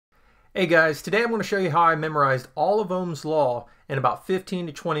Hey guys, today I'm going to show you how I memorized all of Ohm's law in about 15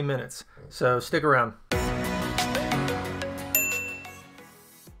 to 20 minutes, so stick around.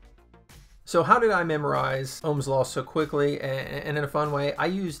 So how did I memorize Ohm's law so quickly and in a fun way? I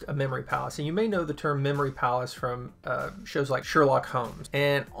used a memory palace, and you may know the term memory palace from shows like Sherlock Holmes.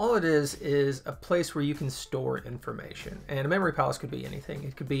 And all it is a place where you can store information. And a memory palace could be anything.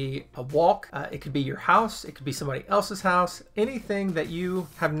 It could be a walk, it could be your house, it could be somebody else's house, anything that you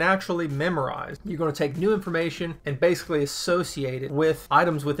have naturally memorized. You're going to take new information and basically associate it with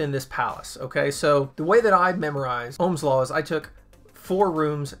items within this palace, okay? So the way that I memorized Ohm's law is I took 4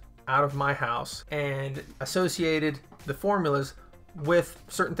 rooms out of my house and associated the formulas with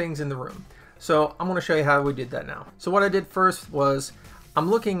certain things in the room. So I'm going to show you how we did that now. So what I did first was I'm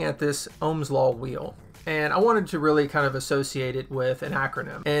looking at this Ohm's law wheel, and I wanted to really kind of associate it with an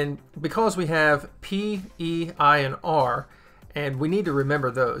acronym. And because we have P, E, I, and R, and we need to remember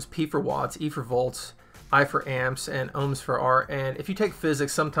those: P for watts, E for volts, I for amps, and ohms for R. And if you take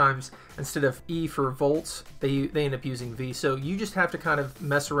physics, sometimes instead of E for volts, they end up using V. So you just have to kind of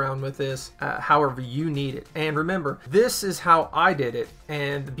mess around with this however you need it. And remember, this is how I did it.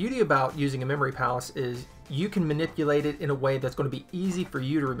 And the beauty about using a memory palace is you can manipulate it in a way that's going to be easy for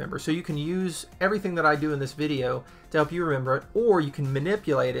you to remember. So you can use everything that I do in this video to help you remember it, or you can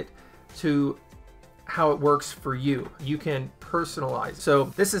manipulate it to how it works for you. You can personalize. So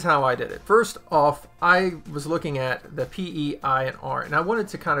this is how I did it. First off, I was looking at the P, E, I, and R, and I wanted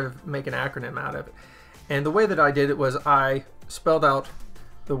to kind of make an acronym out of it. And the way that I did it was I spelled out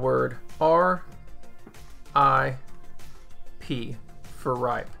the word R, I, P for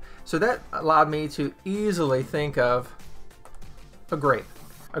ripe. So that allowed me to easily think of a grape.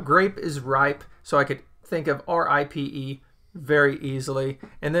 A grape is ripe, so I could think of R-I-P-E very easily,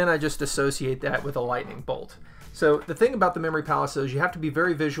 and then I just associate that with a lightning bolt. So the thing about the memory palace is you have to be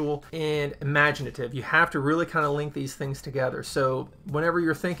very visual and imaginative. You have to really kind of link these things together. So whenever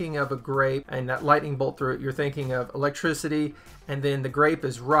you're thinking of a grape and that lightning bolt through it, you're thinking of electricity, and then the grape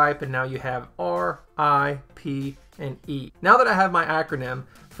is ripe, and now you have R, I, P, and E. Now that I have my acronym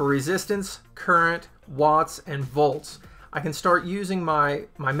for resistance, current, watts, and volts, I can start using my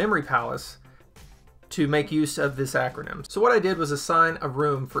memory palace to make use of this acronym. So what I did was assign a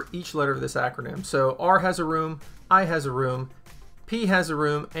room for each letter of this acronym. So R has a room, I has a room, P has a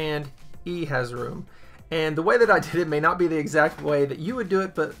room, and E has a room. And the way that I did it may not be the exact way that you would do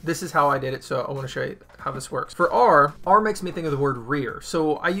it, but this is how I did it, so I want to show you how this works. For R makes me think of the word rear.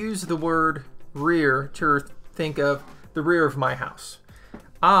 So I use the word rear to think of the rear of my house.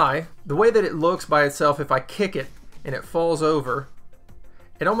 I, the way that it looks by itself, if I kick it and it falls over,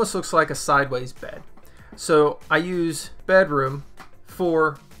 it almost looks like a sideways bed. So I use bedroom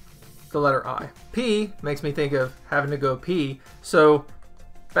for the letter I. P makes me think of having to go pee. So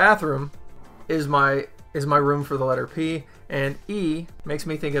bathroom is my room for the letter P. And E makes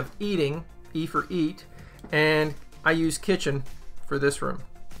me think of eating, E for eat. And I use kitchen for this room.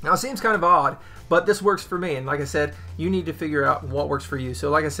 Now it seems kind of odd, but this works for me. And like I said, you need to figure out what works for you. So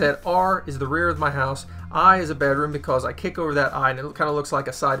like I said, R is the rear of my house. I is a bedroom because I kick over that I and it kind of looks like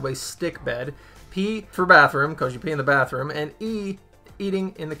a sideways stick bed. P for bathroom because you pee in the bathroom, and E,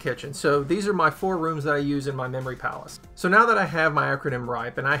 eating in the kitchen. So these are my 4 rooms that I use in my memory palace. So now that I have my acronym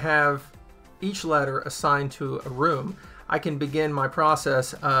ripe and I have each letter assigned to a room, I can begin my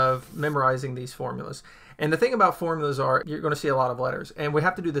process of memorizing these formulas. And the thing about formulas are you're going to see a lot of letters, and we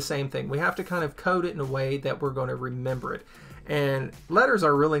have to do the same thing. We have to kind of code it in a way that we're going to remember it. And letters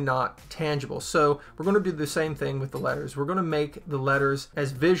are really not tangible, so we're going to do the same thing with the letters. We're going to make the letters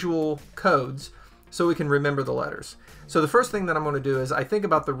as visual codes so we can remember the letters. So the first thing that I'm going to do is I think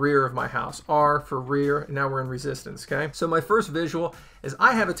about the rear of my house. R for rear, and now we're in resistance, okay? So my first visual is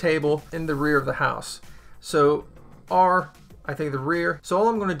I have a table in the rear of the house. So R, I think the rear. So all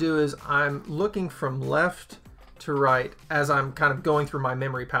I'm going to do is I'm looking from left to right as I'm kind of going through my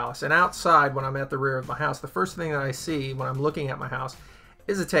memory palace. And outside, when I'm at the rear of my house, the first thing that I see when I'm looking at my house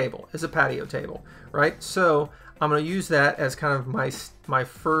is a table, is a patio table, right? So I'm going to use that as kind of my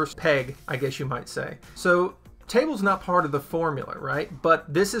first peg, I guess you might say. So table's not part of the formula, right?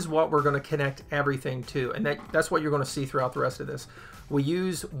 But this is what we're going to connect everything to, and that's what you're going to see throughout the rest of this. We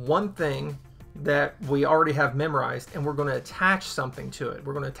use one thing that we already have memorized, and we're going to attach something to it.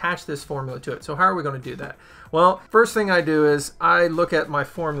 We're going to attach this formula to it. So how are we going to do that? Well, first thing I do is I look at my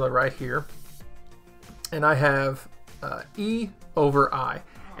formula right here, and I have E over I,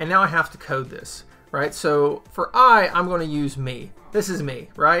 and now I have to code this, right? So for I, I'm going to use me. This is me,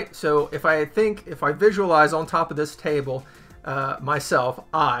 right? So if I visualize on top of this table myself,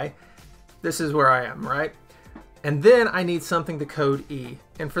 this is where I am, right? And then I need something to code E.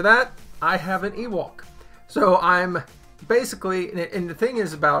 And for that, I have an E-walk. So I'm basically, and the thing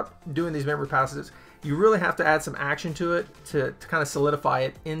is about doing these memory passes, you really have to add some action to it to kind of solidify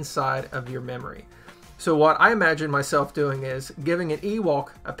it inside of your memory. So what I imagine myself doing is giving an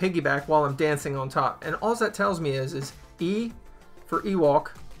E-walk a piggyback while I'm dancing on top. And all that tells me is E for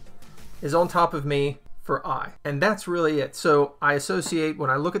E-walk is on top of me for I. And that's really it. So I associate, when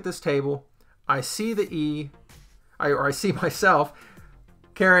I look at this table, I see the E, or I see myself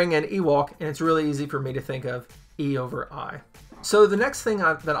carrying an E-walk, and it's really easy for me to think of E over I. So the next thing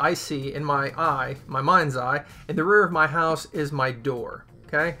that I see in my eye, my mind's eye, in the rear of my house is my door.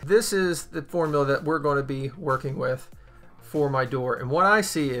 Okay, this is the formula that we're going to be working with for my door. And what I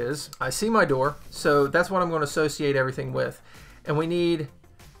see is, I see my door, so that's what I'm going to associate everything with. And we need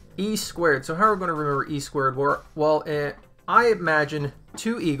E squared. So how are we going to remember E squared? Well, I imagine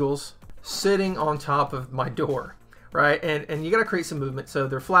two eagles sitting on top of my door, right? And you got to create some movement. So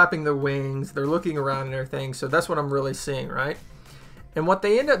they're flapping their wings, they're looking around and everything. So that's what I'm really seeing, right? And what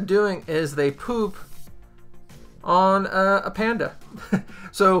they end up doing is they poop on a panda.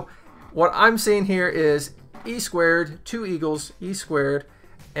 So what I'm seeing here is E squared, two eagles, E squared,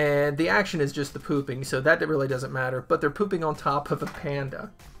 and the action is just the pooping, so that really doesn't matter, but they're pooping on top of a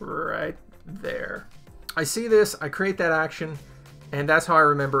panda right there. I see this, I create that action, and that's how I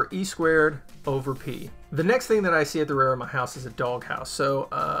remember E squared over P. The next thing that I see at the rear of my house is a doghouse. So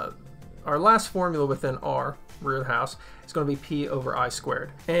our last formula within R, rear of the house, is going to be P over I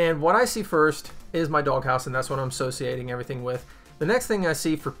squared. And what I see first is my doghouse, and that's what I'm associating everything with. The next thing I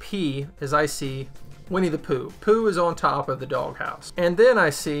see for P is I see Winnie the Pooh. Pooh is on top of the doghouse. And then I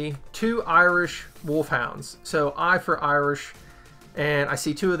see two Irish wolfhounds. So I for Irish, and I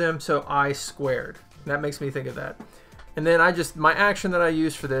see two of them, so I squared. And that makes me think of that. And then my action that I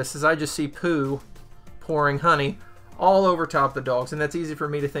use for this is I just see Pooh pouring honey all over top of the dogs, and that's easy for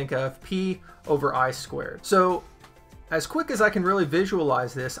me to think of P over I squared. So as quick as I can really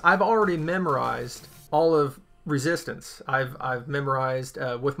visualize this, I've already memorized all of resistance. I've memorized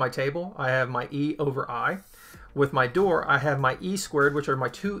with my table, I have my E over I. With my door, I have my E squared, which are my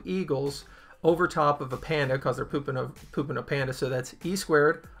two eagles over top of a panda because they're pooping a panda, so that's E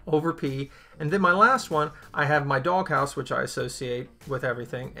squared over P. And then my last one, I have my doghouse, which I associate with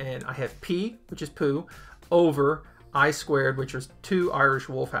everything, and I have P, which is Pooh, over I squared, which is two Irish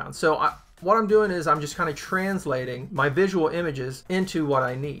wolfhounds. So what I'm doing is I'm just kind of translating my visual images into what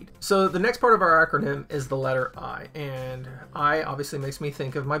I need. So the next part of our acronym is the letter I, and I obviously makes me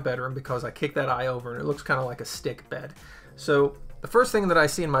think of my bedroom because I kick that I over and it looks kind of like a stick bed. So the first thing that I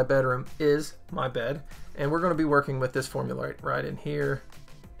see in my bedroom is my bed, and we're going to be working with this formula right in here.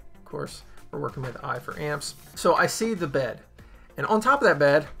 Of course, we're working with I for amps. So I see the bed, and on top of that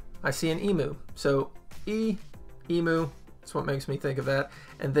bed, I see an emu. So emu, that's what makes me think of that.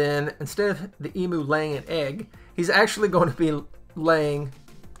 And then instead of the emu laying an egg, he's actually going to be laying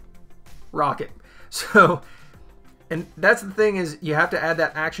rocket. So, and that's the thing, is you have to add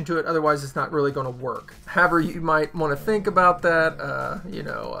that action to it, otherwise it's not really going to work. However you might want to think about that,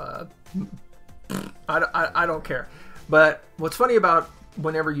 I don't care. But what's funny about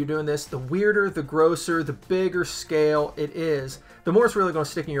whenever you're doing this, the weirder, the grosser, the bigger scale it is, the more it's really going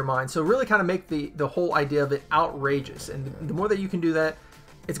to stick in your mind. So really kind of make the whole idea of it outrageous. And the more that you can do that,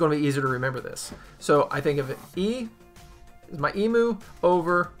 it's going to be easier to remember this. So I think of it, E is my emu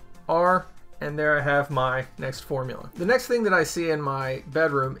over R, and there I have my next formula. The next thing that I see in my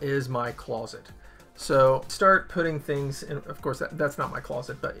bedroom is my closet. So start putting things in. Of course, that's not my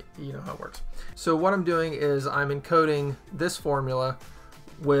closet, but you know how it works. So what I'm doing is I'm encoding this formula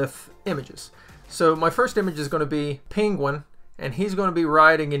with images. So my first image is going to be Penguin, and he's going to be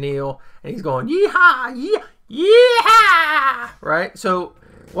riding an eel, and he's going yeehaw, yeah, yeehaw, right? So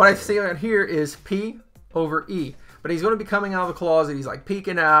what I see out here is P over E, but he's going to be coming out of the closet. He's like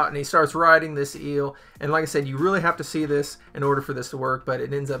peeking out, and he starts riding this eel. And like I said, you really have to see this in order for this to work, but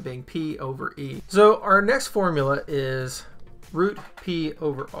it ends up being P over E. So our next formula is root P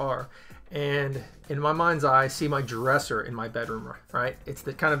over R. And in my mind's eye, I see my dresser in my bedroom, right? It's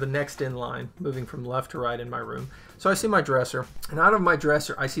the kind of the next in line, moving from left to right in my room. So I see my dresser, and out of my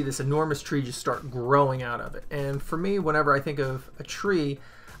dresser, I see this enormous tree just start growing out of it. And for me, whenever I think of a tree,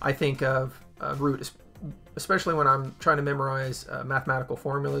 I think of a root, especially when I'm trying to memorize mathematical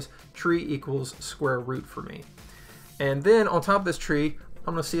formulas. Tree equals square root for me. And then on top of this tree,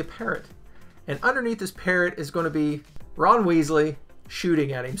 I'm going to see a parrot. And underneath this parrot is going to be Ron Weasley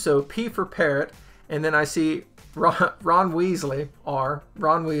shooting at him. So P for parrot, and then I see Ron Weasley, R,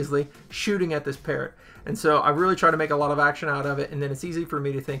 Ron Weasley, shooting at this parrot. And so I really try to make a lot of action out of it, and then it's easy for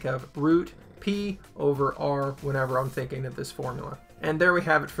me to think of root P over R whenever I'm thinking of this formula. And there we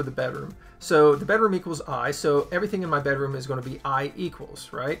have it for the bedroom. So the bedroom equals I, so everything in my bedroom is going to be I equals,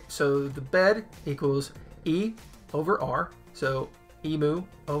 right? So the bed equals E over R, so emu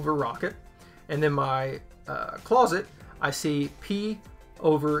over rocket. And then my closet, I see P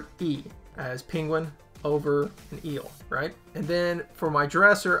over E as penguin over an eel, right? And then for my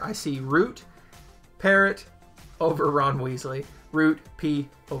dresser, I see root, parrot over Ron Weasley, root P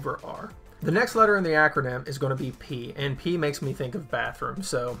over R. The next letter in the acronym is going to be P, and P makes me think of bathroom.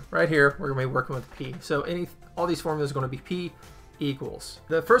 So right here, we're going to be working with P. So all these formulas are going to be P equals.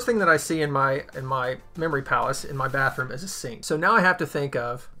 The first thing that I see in my memory palace in my bathroom is a sink. So now I have to think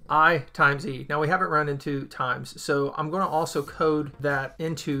of I times E. Now we haven't run into times, so I'm going to also code that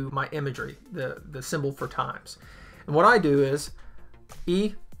into my imagery, the symbol for times. And what I do is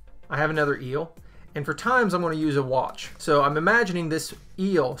E, I have another eel, and for times I'm going to use a watch. So I'm imagining this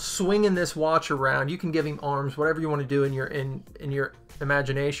eel swinging this watch around. You can give him arms, whatever you want to do in your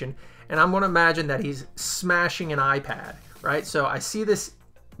imagination. And I'm going to imagine that he's smashing an iPad, right? So I see this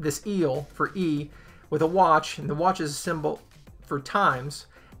eel for E with a watch, and the watch is a symbol for times.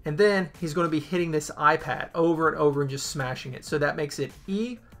 And then he's going to be hitting this iPad over and over and just smashing it. So that makes it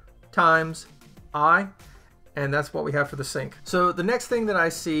E times I, and that's what we have for the sink. So the next thing that I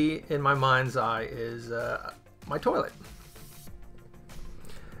see in my mind's eye is my toilet.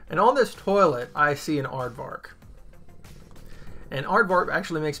 And on this toilet, I see an aardvark. And aardvark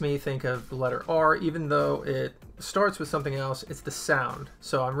actually makes me think of the letter R, even though it starts with something else. It's the sound.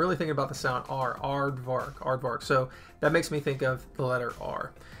 So I'm really thinking about the sound R, aardvark, aardvark. So that makes me think of the letter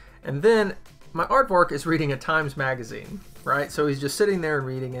R. And then my aardvark is reading a Times magazine, right? So he's just sitting there and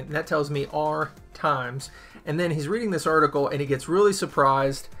reading it, and that tells me R Times. And then he's reading this article, and he gets really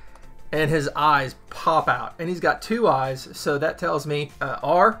surprised, and his eyes pop out. And he's got two eyes, so that tells me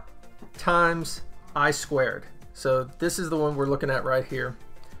R times I squared. So this is the one we're looking at right here.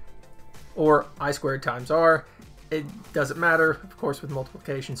 Or I squared times R. It doesn't matter, of course, with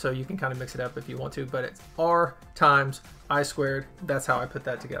multiplication, so you can kind of mix it up if you want to, but it's R times I squared. That's how I put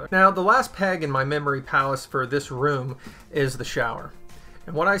that together. Now, the last peg in my memory palace for this room is the shower.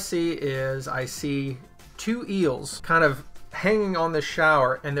 And what I see is I see two eels kind of hanging on the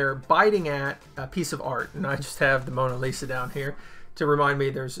shower, and they're biting at a piece of art. And I just have the Mona Lisa down here to remind me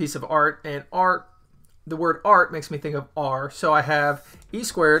there's a piece of art, and art, the word art makes me think of R. So I have E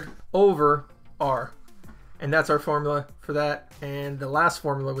squared over R. And that's our formula for that. And the last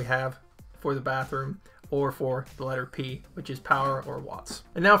formula we have for the bathroom, or for the letter P, which is power or watts.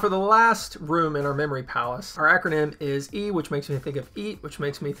 And now for the last room in our memory palace, our acronym is E, which makes me think of eat, which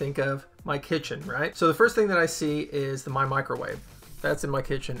makes me think of my kitchen, right? So the first thing that I see is my microwave. That's in my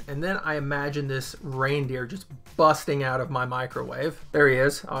kitchen. And then I imagine this reindeer just busting out of my microwave. There he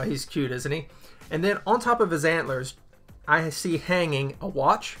is. Oh, he's cute, isn't he? And then on top of his antlers, I see hanging a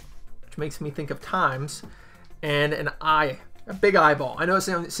watch, which makes me think of times, and an eye, a big eyeball. I know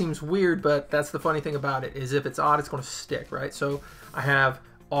it seems weird, but that's the funny thing about it, is if it's odd, it's going to stick, right? So I have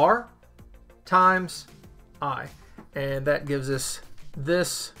R times I, and that gives us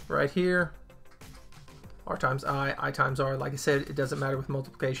this right here, R times I times R. Like I said, it doesn't matter with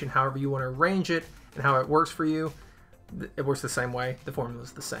multiplication, however you want to arrange it and how it works for you, it works the same way. The formula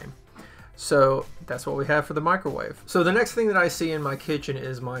is the same. So that's what we have for the microwave. So the next thing that I see in my kitchen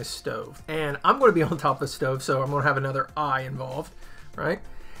is my stove. And I'm going to be on top of the stove, so I'm going to have another I involved, right?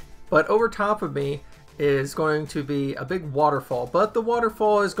 But over top of me is going to be a big waterfall, but the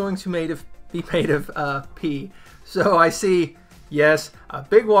waterfall is going to be made of P. So I see, yes, a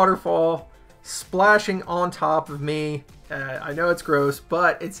big waterfall splashing on top of me. I know it's gross,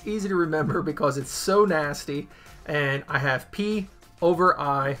 but it's easy to remember because it's so nasty. And I have P over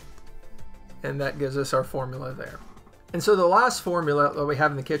I, and that gives us our formula there. And so the last formula that we have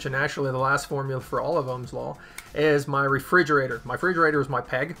in the kitchen, actually the last formula for all of Ohm's law, is my refrigerator. My refrigerator is my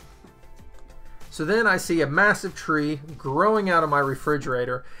peg. So then I see a massive tree growing out of my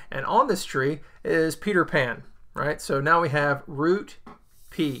refrigerator, and on this tree is Peter Pan, right? So now we have root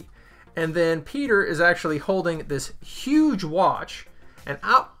P. And then Peter is actually holding this huge watch, and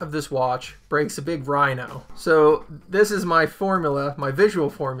out of this watch breaks a big rhino. So this is my formula, my visual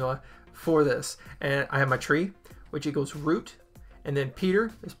formula for this. And I have my tree, which equals root, and then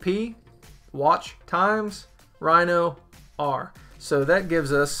Peter is P, watch times rhino R. So that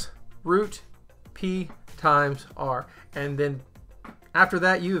gives us root P times R. And then after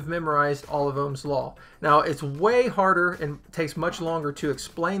that, you have memorized all of Ohm's law. Now, it's way harder and takes much longer to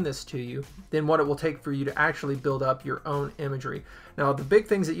explain this to you than what it will take for you to actually build up your own imagery. Now, the big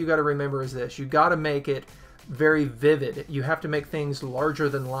things that you got to remember is this. You got to make it very vivid. You have to make things larger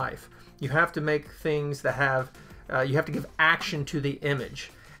than life. You have to make things that have, you have to give action to the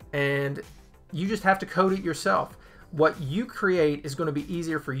image, and you just have to code it yourself. What you create is going to be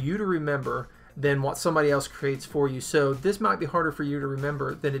easier for you to remember than what somebody else creates for you. So this might be harder for you to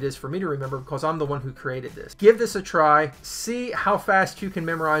remember than it is for me to remember, because I'm the one who created this. Give this a try. See how fast you can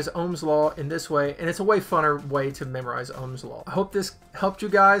memorize Ohm's law in this way, and it's a way funner way to memorize Ohm's law. I hope this helped you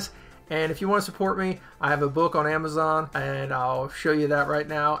guys, and if you want to support me, I have a book on Amazon, and I'll show you that right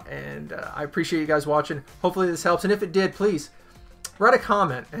now, and I appreciate you guys watching. Hopefully this helps, and if it did, please write a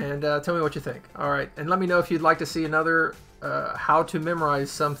comment and tell me what you think. All right, and let me know if you'd like to see another how to memorize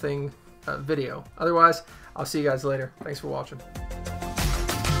something video. Otherwise, I'll see you guys later. Thanks for watching.